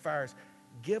earthquake and fires.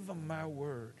 Give them my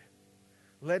word.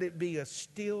 Let it be a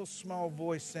still small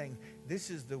voice saying, this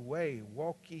is the way,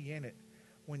 walk ye in it,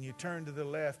 when you turn to the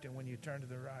left and when you turn to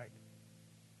the right.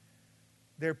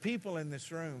 There are people in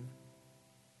this room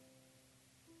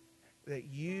that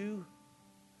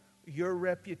your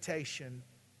reputation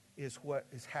is what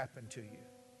has happened to you.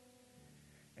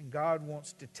 And God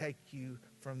wants to take you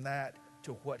from that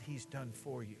to what He's done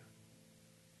for you.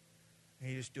 And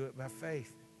you just do it by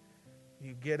faith.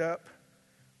 You get up,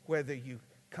 whether you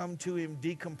come to Him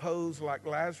decomposed like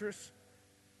Lazarus,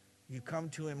 you come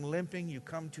to Him limping, you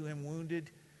come to Him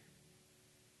wounded,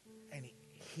 and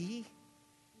He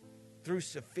through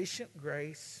sufficient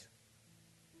grace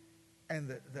and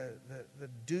the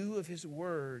dew of His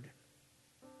word,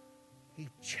 He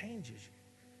changes you.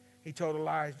 He told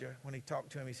Elijah when he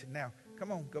talked to him, he said, now,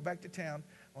 come on, go back to town.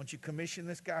 I want you to commission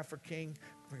this guy for king,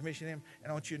 commission him, and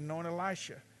I want you to anoint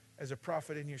Elisha as a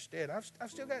prophet in your stead. I've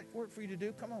still got work for you to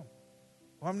do. Come on.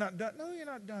 Well, I'm not done. No, you're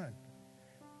not done.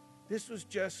 This was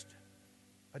just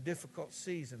a difficult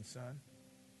season, son.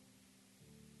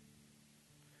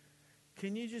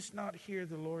 Can you just not hear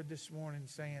the Lord this morning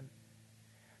saying,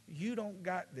 you don't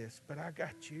got this, but I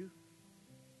got you?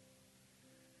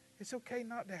 It's okay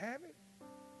not to have it.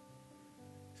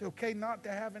 It's okay not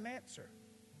to have an answer.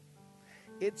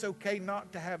 It's okay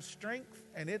not to have strength,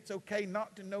 and it's okay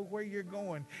not to know where you're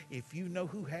going if you know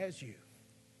who has you.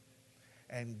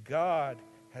 And God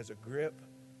has a grip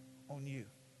on you.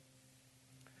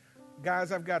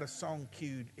 Guys, I've got a song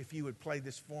queued. If you would play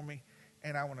this for me,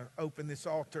 and I want to open this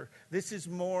altar. This is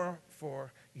more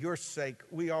for your sake.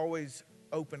 We always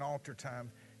open altar time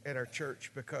at our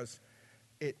church because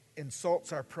it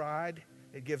insults our pride.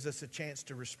 It gives us a chance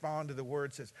to respond to the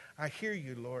word. Says, I hear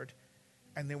you, Lord.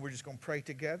 And then we're just going to pray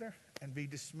together and be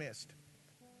dismissed.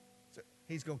 So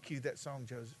he's going to cue that song,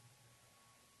 Joseph.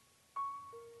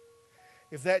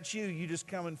 If that's you, you just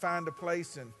come and find a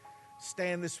place and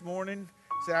stand this morning.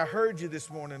 Say, I heard you this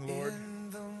morning, Lord. In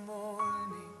the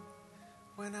morning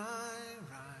when I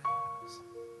rise,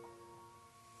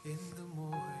 in the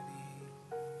morning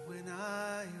when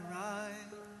I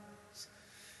rise,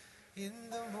 in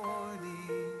the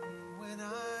morning when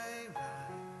I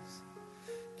rise,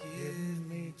 give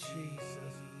me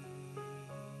Jesus.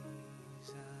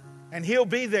 And He'll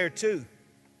be there too.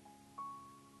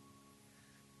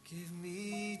 Give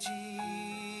me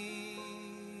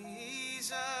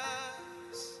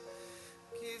Jesus.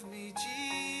 Give me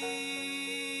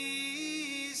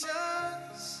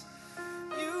Jesus.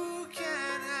 You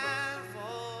can have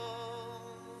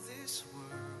all this world,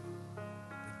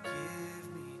 but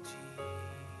give me Jesus.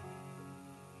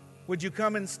 Would you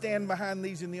come and stand behind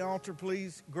these in the altar,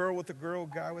 please? Girl with a girl,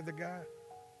 guy with a guy.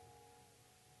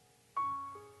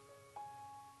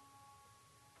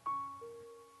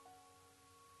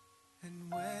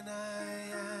 And when I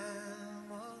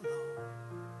am alone,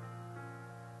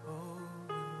 oh,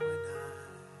 and when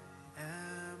I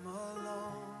am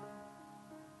alone,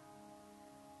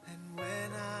 and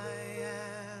when I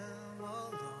am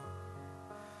alone,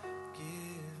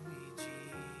 give me Jesus.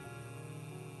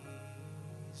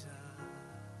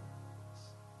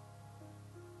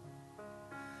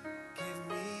 Give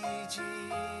me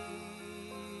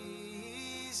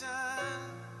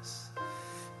Jesus.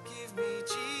 Give me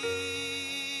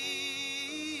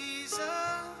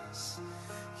Jesus.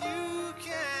 You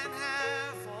can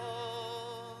have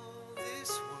all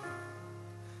this world,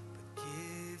 but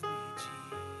give me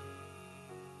Jesus.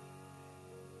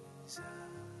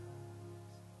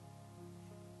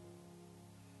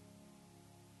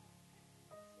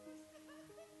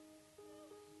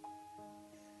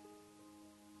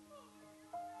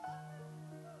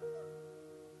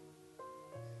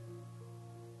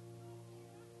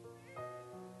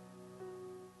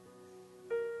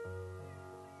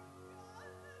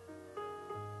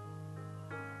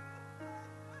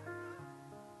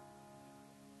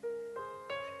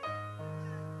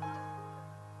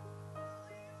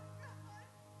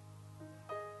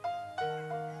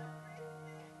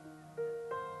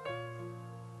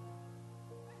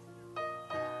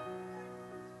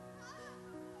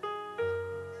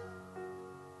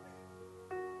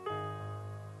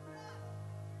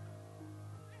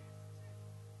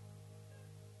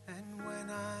 And when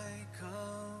I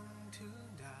come to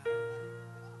die,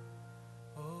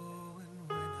 oh, and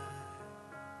when I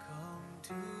come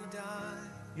to die,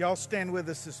 Y'all stand with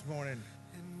us this morning.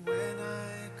 and when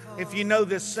I come, If you know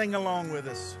this, sing along with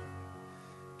us.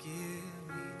 give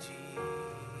me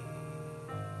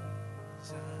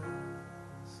Jesus.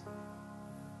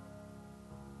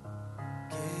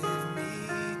 Give me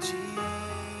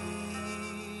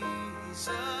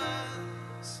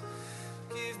Jesus.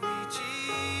 Give me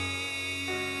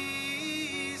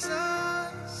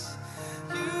Jesus.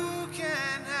 You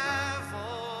can have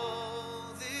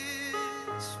all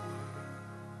this world.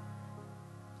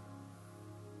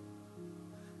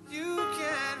 You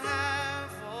can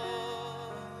have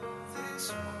all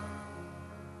this world.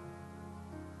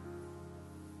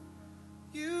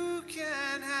 You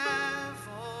can have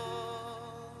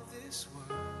all this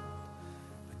world,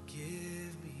 but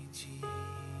give me Jesus.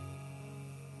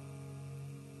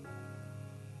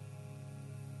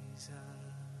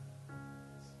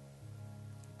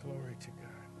 Glory to God.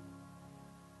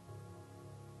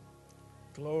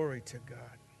 Glory to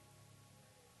God.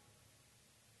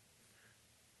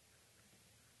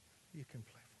 can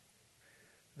play.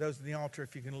 Those at the altar,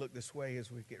 if you can look this way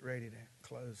as we get ready to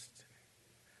close.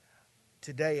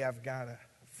 Today I've got a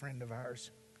friend of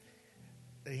ours.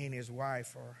 He and his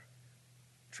wife are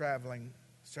traveling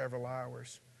several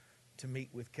hours to meet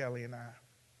with Kelly and I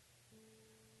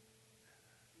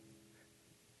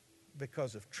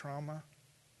because of trauma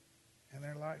in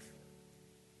their life.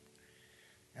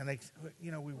 And they,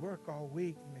 we work all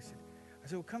week. And they said, I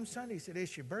said, well, come Sunday. He said,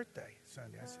 it's your birthday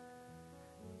Sunday. I said,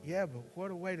 yeah, but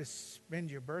what a way to spend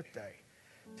your birthday.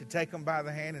 To take them by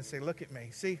the hand and say, look at me.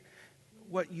 See,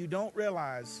 what you don't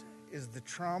realize is the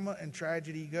trauma and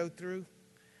tragedy you go through.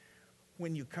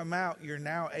 When you come out, you're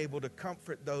now able to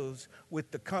comfort those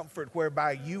with the comfort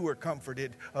whereby you were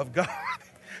comforted of God.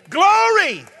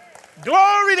 Glory!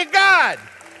 Glory to God!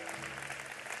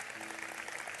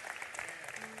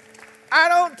 I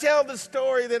don't tell the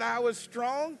story that I was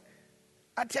strong.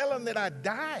 I tell them that I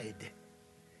died.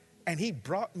 And He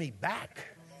brought me back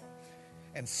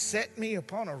and set me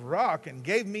upon a rock and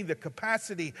gave me the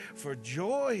capacity for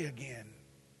joy again.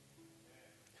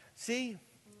 See,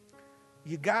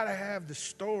 you got to have the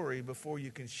story before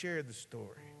you can share the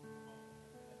story.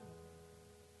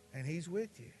 And He's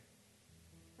with you.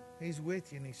 He's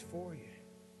with you and He's for you.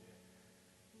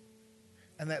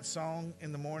 And that song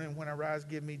in the morning, when I rise,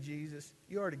 give me Jesus,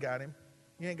 you already got Him.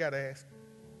 You ain't got to ask.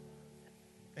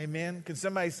 Amen. Can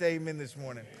somebody say amen this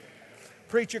morning?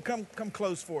 Preacher, come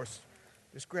close for us.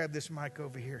 Just grab this mic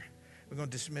over here. We're going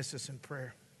to dismiss us in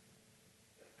prayer.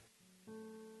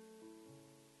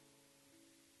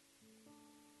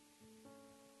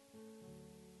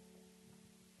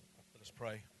 Let us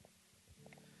pray.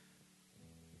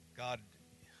 God,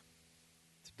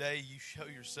 today you show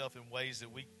yourself in ways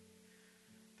that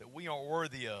we aren't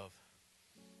worthy of.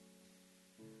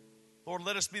 Lord,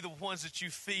 let us be the ones that you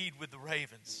feed with the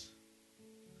ravens.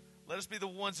 Let us be the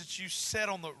ones that you set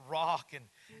on the rock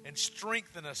and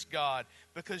strengthen us, God,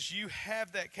 because you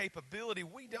have that capability.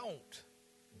 We don't.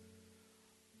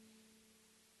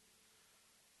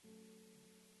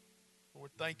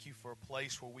 Lord, thank you for a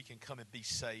place where we can come and be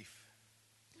safe,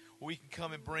 where we can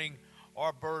come and bring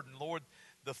our burden. Lord,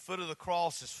 the foot of the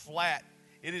cross is flat.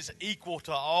 It is equal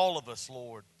to all of us,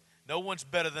 Lord. No one's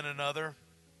better than another.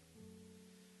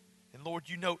 And Lord,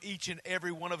 you know each and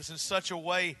every one of us in such a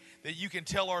way that you can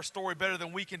tell our story better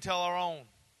than we can tell our own.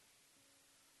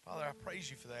 Father, I praise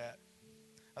you for that.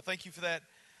 I thank you for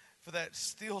that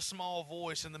still small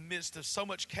voice in the midst of so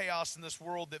much chaos in this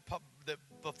world that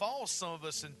befalls some of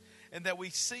us and that we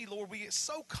see, Lord, we get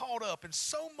so caught up in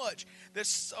so much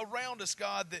that's around us,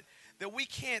 God, that we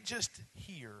can't just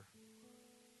hear.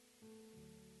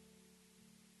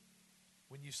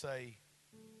 When you say,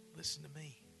 listen to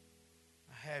me.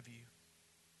 I have you.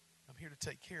 I'm here to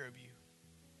take care of you.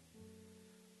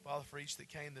 Father, for each that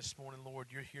came this morning, Lord,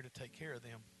 you're here to take care of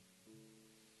them.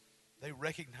 They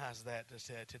recognize that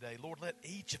today. Lord, let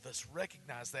each of us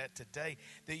recognize that today,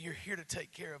 that you're here to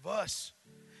take care of us,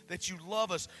 that you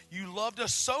love us. You loved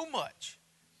us so much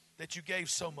that you gave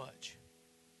so much.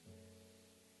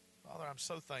 Father, I'm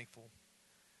so thankful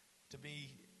to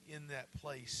be in that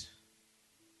place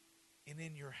and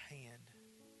in your hand,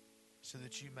 so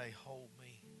that you may hold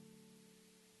me,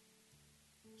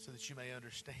 so that you may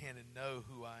understand and know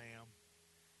who I am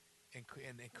and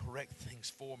correct things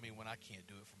for me when I can't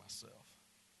do it for myself.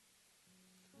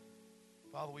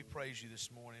 Father, we praise you this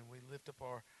morning. We lift up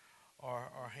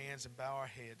our hands and bow our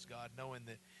heads, God, knowing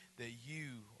that you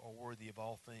are worthy of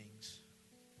all things.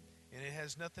 And it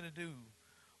has nothing to do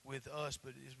with us,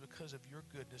 but it is because of your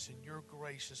goodness and your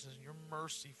graciousness and your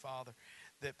mercy, Father,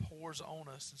 that pours on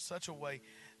us in such a way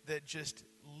that just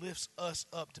lifts us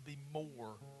up to be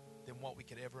more than what we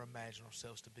could ever imagine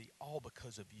ourselves to be, all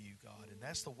because of you, God. And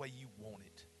that's the way you want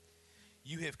it.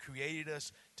 You have created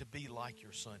us to be like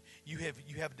your Son. You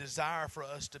have a desire for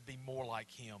us to be more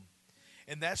like Him.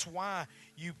 And that's why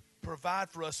you provide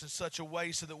for us in such a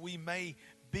way so that we may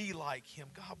be like Him.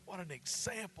 God, what an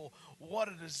example. What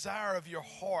a desire of your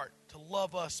heart to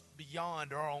love us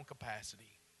beyond our own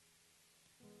capacity.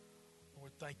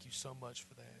 Lord, thank you so much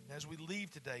for that. And as we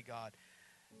leave today, God,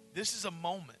 this is a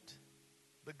moment.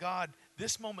 But God,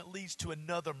 this moment leads to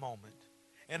another moment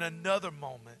and another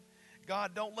moment.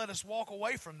 God, don't let us walk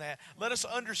away from that. Let us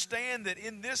understand that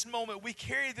in this moment we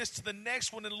carry this to the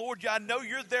next one. And Lord, I know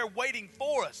you're there waiting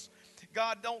for us.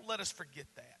 God, don't let us forget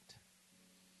that.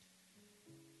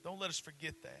 Don't let us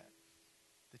forget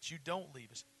that you don't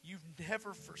leave us. You've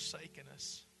never forsaken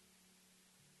us.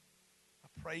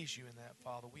 I praise you in that,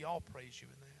 Father. We all praise you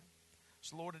in that.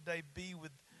 So, Lord, today be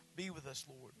with us,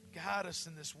 Lord. Guide us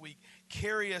in this week.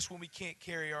 Carry us when we can't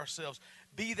carry ourselves.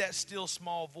 Be that still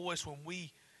small voice when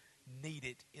we need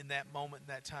it in that moment,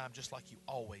 in that time, just like you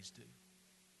always do.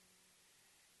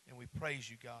 And we praise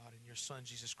you, God, in your Son,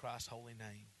 Jesus Christ's holy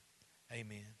name.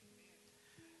 Amen.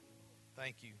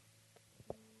 Thank you.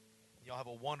 Y'all have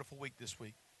a wonderful week this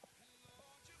week.